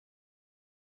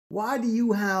Why do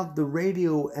you have the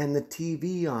radio and the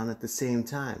TV on at the same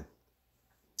time?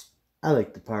 I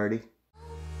like to party.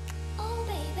 Oh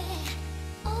baby,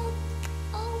 oh,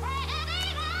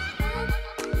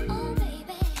 oh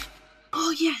baby.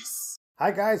 Oh yes.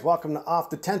 Hi guys, welcome to Off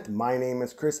the 10th. My name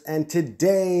is Chris, and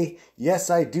today, yes,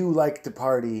 I do like to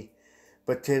party,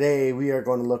 but today we are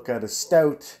going to look at a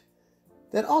stout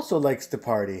that also likes to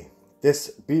party. This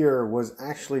beer was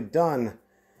actually done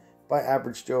by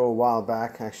Average Joe a while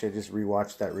back. Actually, I just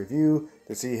rewatched that review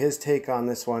to see his take on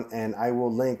this one, and I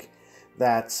will link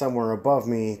that somewhere above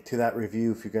me to that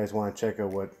review if you guys want to check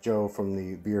out what Joe from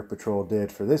the Beer Patrol did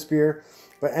for this beer.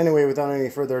 But anyway, without any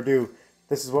further ado,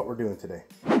 this is what we're doing today.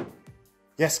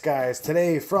 Yes guys,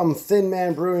 today from Thin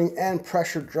Man Brewing and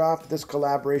Pressure Drop, this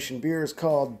collaboration beer is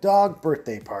called Dog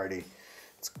Birthday Party.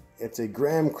 It's a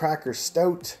graham cracker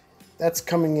stout that's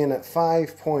coming in at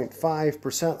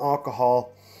 5.5%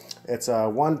 alcohol. It's a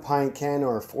 1 pint can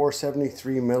or a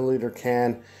 473 milliliter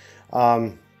can.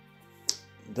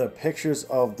 The pictures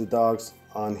of the dogs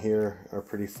on here are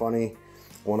pretty funny.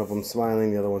 One of them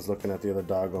smiling, the other one's looking at the other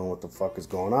dog going, what the fuck is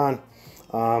going on?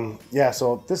 Yeah,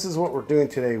 so this is what we're doing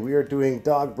today. We are doing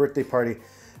Dog Birthday Party.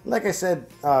 Like I said,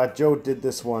 Joe did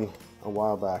this one a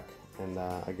while back. And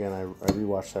again, I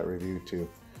rewatched that review to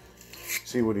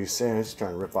see what he's saying. I'm just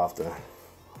trying to rip off the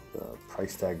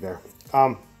price tag there.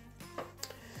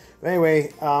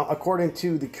 Anyway, according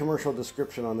to the commercial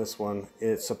description on this one,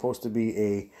 it's supposed to be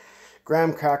a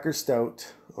graham cracker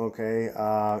stout. Okay,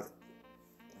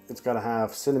 it's got to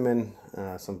have cinnamon,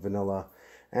 some vanilla,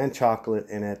 and chocolate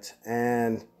in it.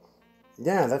 And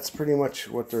yeah, that's pretty much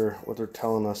what they're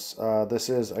telling us. This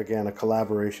is again a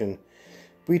collaboration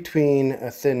between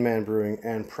Thin Man Brewing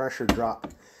and Pressure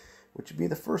Drop, which would be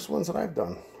the first ones that I've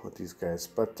done with these guys.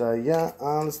 But yeah,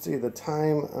 let's see the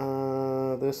time.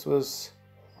 This was.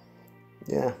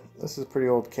 Yeah, this is a pretty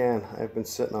old can. I've been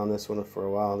sitting on this one for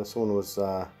a while. This one was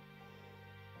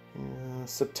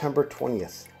September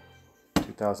 20th,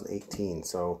 2018.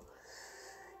 So,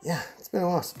 yeah, it's been a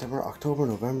while. September, October,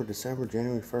 November, December,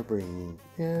 January, February.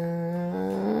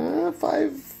 Yeah,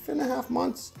 5.5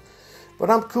 months. But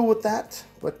I'm cool with that.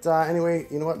 But anyway,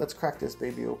 you know what? Let's crack this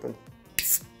baby open.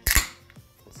 Let's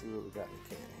see what we got in the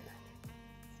can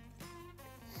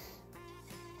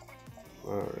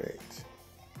here. All right.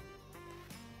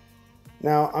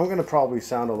 Now, I'm going to probably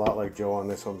sound a lot like Joe on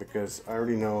this one because I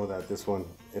already know that this one,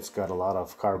 it's got a lot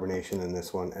of carbonation in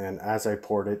this one. And as I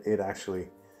poured it, it actually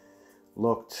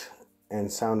looked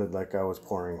and sounded like I was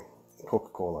pouring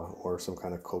Coca-Cola or some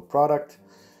kind of Coke product.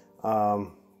 Yeah,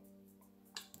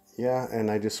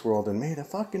 and I just swirled and made a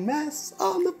fucking mess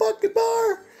on the fucking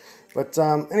bar. But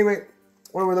anyway,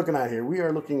 what are we looking at here? We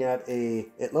are looking at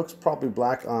it looks probably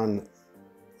black on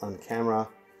camera,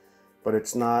 but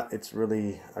it's not. It's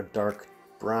really a dark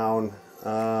brown,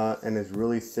 and it's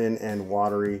really thin and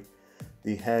watery.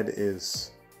 The head is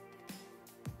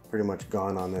pretty much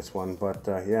gone on this one, but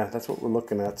yeah, that's what we're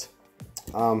looking at.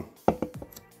 I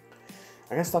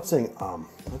gotta stop saying I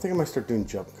think I might start doing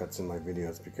jump cuts in my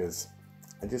videos because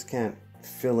I just can't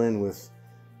fill in with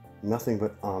nothing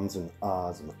but ums and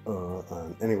ahs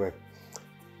and anyway,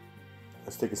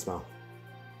 let's take a smell.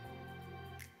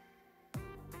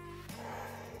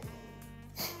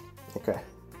 Okay.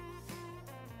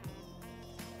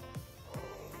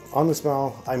 On the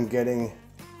smell, I'm getting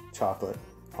chocolate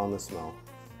on the smell.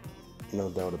 No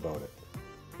doubt about it.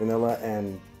 Vanilla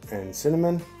and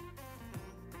cinnamon.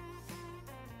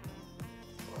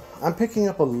 I'm picking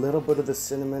up a little bit of the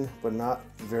cinnamon, but not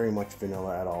very much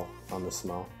vanilla at all on the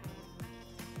smell.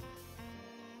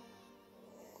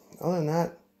 Other than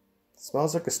that, it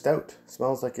smells like a stout. It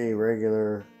smells like a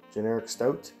regular generic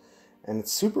stout. And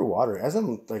it's super watery. As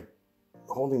I'm like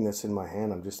holding this in my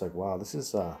hand, I'm just like, wow, this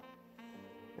is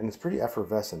and it's pretty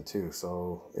effervescent too,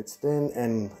 so it's thin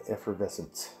and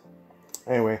effervescent.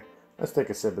 Anyway, let's take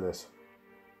a sip of this.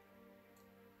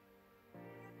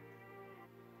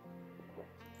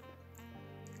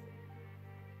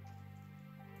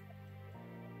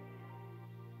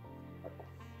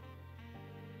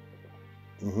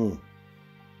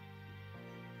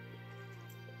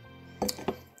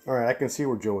 All right, I can see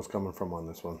where Joe was coming from on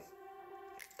this one.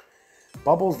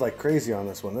 Bubbles like crazy on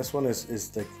this one. This one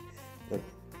is like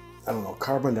I don't know,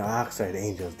 carbon dioxide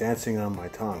angels dancing on my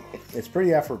tongue. It's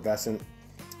pretty effervescent.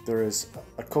 There is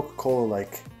a Coca-Cola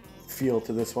like feel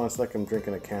to this one. It's like I'm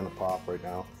drinking a can of pop right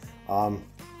now.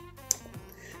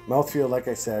 Mouthfeel, like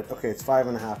I said, okay, it's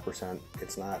 5.5%.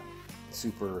 It's not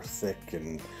super thick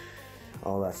and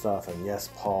all that stuff. And yes,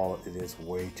 Paul, it is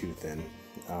way too thin.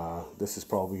 This is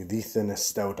probably the thinnest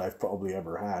stout I've probably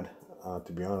ever had,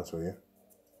 to be honest with you.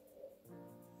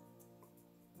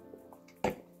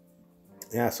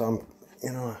 yeah, so I'm,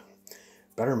 you know,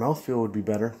 better mouthfeel would be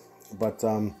better. But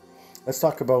let's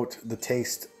talk about the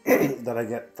taste that I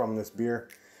get from this beer.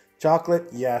 Chocolate,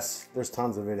 yes, there's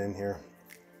tons of it in here.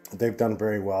 They've done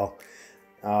very well.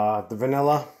 The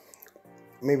vanilla,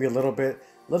 maybe a little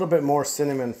bit more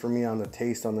cinnamon for me on the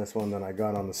taste on this one than I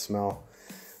got on the smell.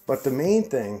 But the main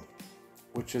thing,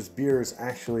 which is beer is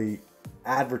actually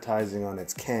advertising on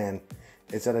its can,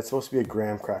 is that it's supposed to be a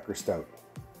graham cracker stout.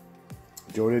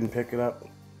 Joe didn't pick it up.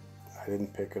 I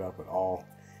didn't pick it up at all.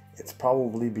 It's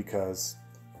probably because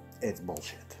it's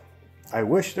bullshit. I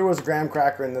wish there was a graham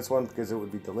cracker in this one because it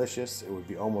would be delicious. It would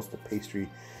be almost a pastry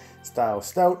style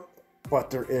stout, but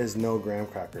there is no graham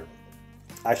cracker.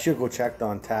 I should go check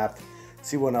on Tapped,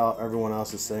 see what everyone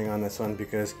else is saying on this one,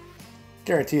 because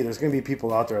guarantee there's going to be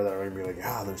people out there that are going to be like,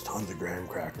 ah, there's tons of graham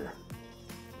cracker.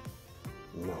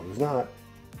 No, there's not.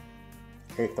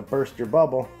 Hate to burst your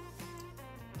bubble.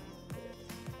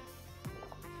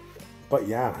 But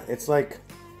yeah, it's like,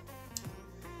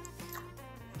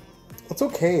 it's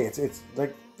okay. It's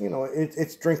like, you know,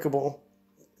 it's drinkable,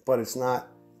 but it's not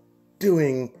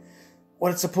doing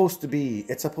what it's supposed to be.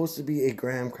 It's supposed to be a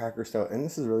graham cracker stout, and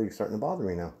this is really starting to bother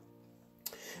me now.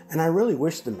 And I really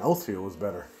wish the mouthfeel was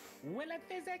better.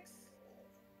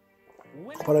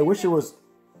 But I wish it was.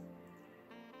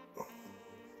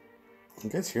 You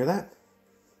guys hear that?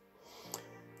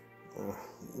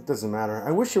 It doesn't matter.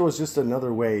 I wish it was just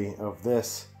another way of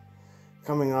this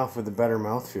coming off with a better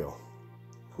mouthfeel.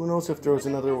 Who knows if there was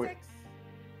another way?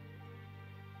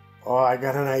 Oh, I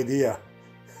got an idea.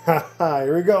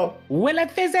 Here we go. Will it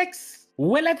physics?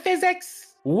 Will it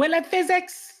physics? Will it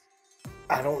physics?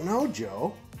 I don't know,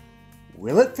 Joe.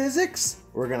 Will it physics?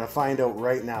 We're gonna find out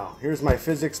right now. Here's my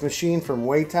physics machine from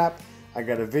WayTap. I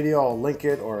got a video, I'll link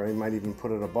it, or I might even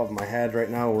put it above my head right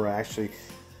now, where I actually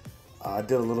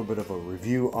did a little bit of a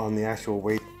review on the actual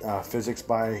physics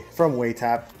from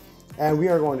WayTap. And we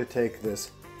are going to take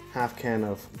this half can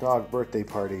of Dog Birthday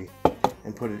Party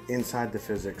and put it inside the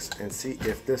physics and see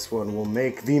if this one will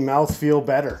make the mouth feel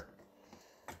better.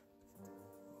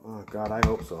 Oh God, I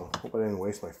hope so. Hope I didn't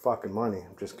waste my fucking money.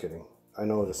 I'm just kidding. I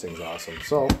know this thing's awesome.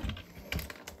 So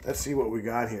let's see what we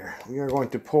got here. We are going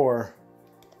to pour,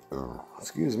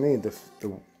 excuse me, the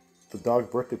Dog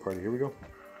Birthday Party. Here we go.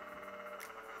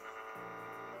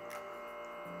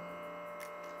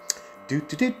 Do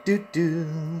do do do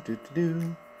do do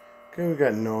do. Okay, we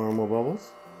got normal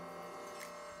bubbles.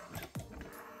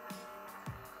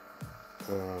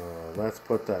 Let's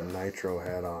put that nitro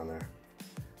head on there.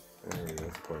 There we go.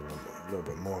 Let's put a little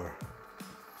bit more.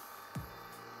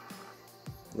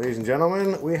 Ladies and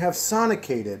gentlemen, we have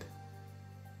sonicated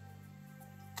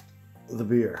the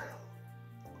beer.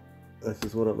 This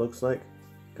is what it looks like.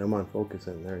 Come on, focus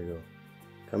in. There you go.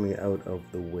 Coming out of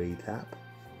the WayTap.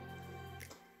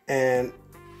 And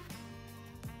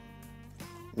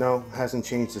no, hasn't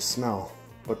changed the smell.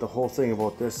 But the whole thing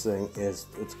about this thing is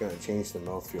it's going to change the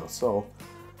mouthfeel. So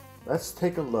let's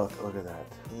take a look. Look at that.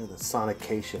 Look at the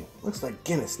sonication. Looks like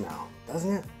Guinness now,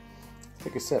 doesn't it?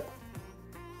 Take a sip.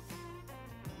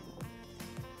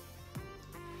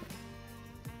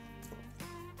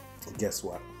 Guess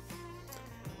what?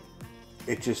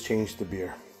 It just changed the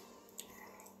beer.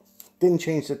 Didn't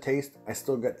change the taste. I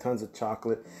still got tons of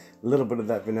chocolate, a little bit of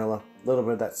that vanilla, a little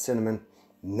bit of that cinnamon.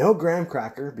 No graham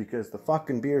cracker, because the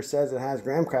fucking beer says it has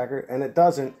graham cracker and it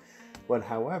doesn't. But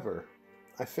however,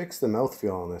 I fixed the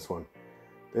mouthfeel on this one.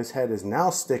 This head is now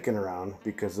sticking around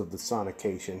because of the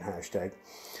sonication hashtag.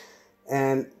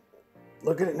 And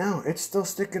look at it now. It's still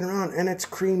sticking around and it's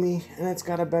creamy and it's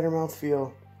got a better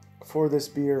mouthfeel for this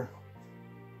beer.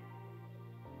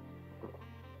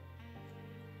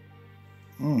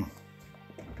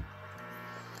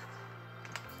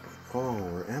 Oh,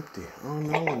 we're empty. Oh,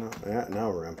 no, we're not. Yeah,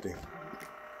 now we're empty.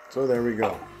 So there we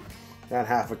go. That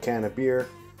half a can of beer.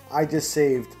 I just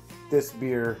saved this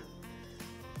beer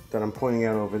that I'm pointing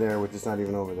out over there, which is not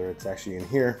even over there. It's actually in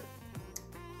here.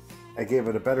 I gave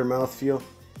it a better mouthfeel.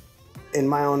 In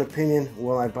my own opinion,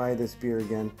 will I buy this beer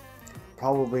again?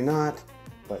 Probably not.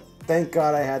 But thank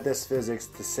God I had this physics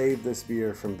to save this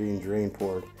beer from being drain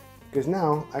poured. Because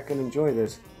now I can enjoy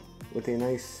this with a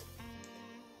nice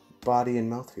body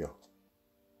and mouthfeel.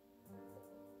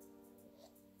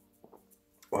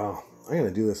 Wow, I'm going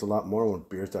to do this a lot more with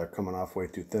beers that are coming off way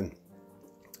too thin.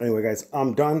 Anyway, guys,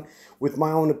 I'm done with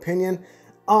my own opinion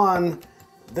on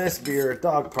this beer,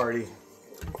 Dog Party,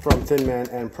 from Thin Man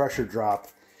and Pressure Drop.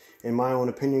 In my own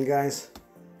opinion, guys,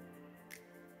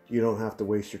 you don't have to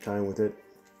waste your time with it.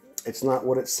 It's not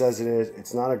what it says it is.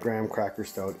 It's not a graham cracker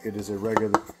stout. It is a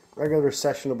regular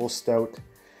sessionable stout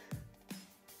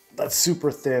that's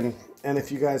super thin. And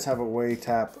if you guys have a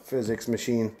Tap physics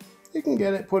machine, you can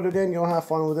get it, put it in, you'll have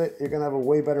fun with it. You're gonna have a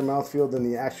way better mouthfeel than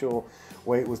the actual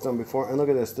way it was done before. And look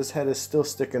at this head is still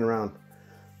sticking around.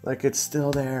 Like it's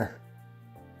still there.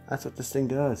 That's what this thing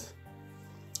does.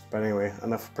 But anyway,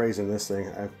 enough praising this thing.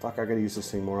 I gotta use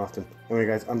this thing more often. Anyway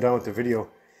guys, I'm done with the video.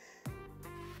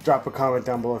 Drop a comment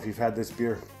down below if you've had this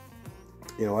beer.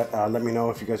 You know what, let me know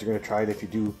if you guys are gonna try it. If you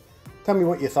do, tell me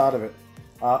what you thought of it.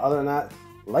 Other than that,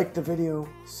 like the video,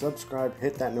 subscribe,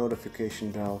 hit that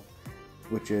notification bell,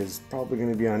 which is probably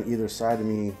gonna be on either side of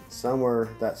me somewhere,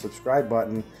 that subscribe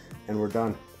button, and we're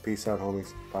done. Peace out,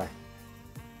 homies. Bye.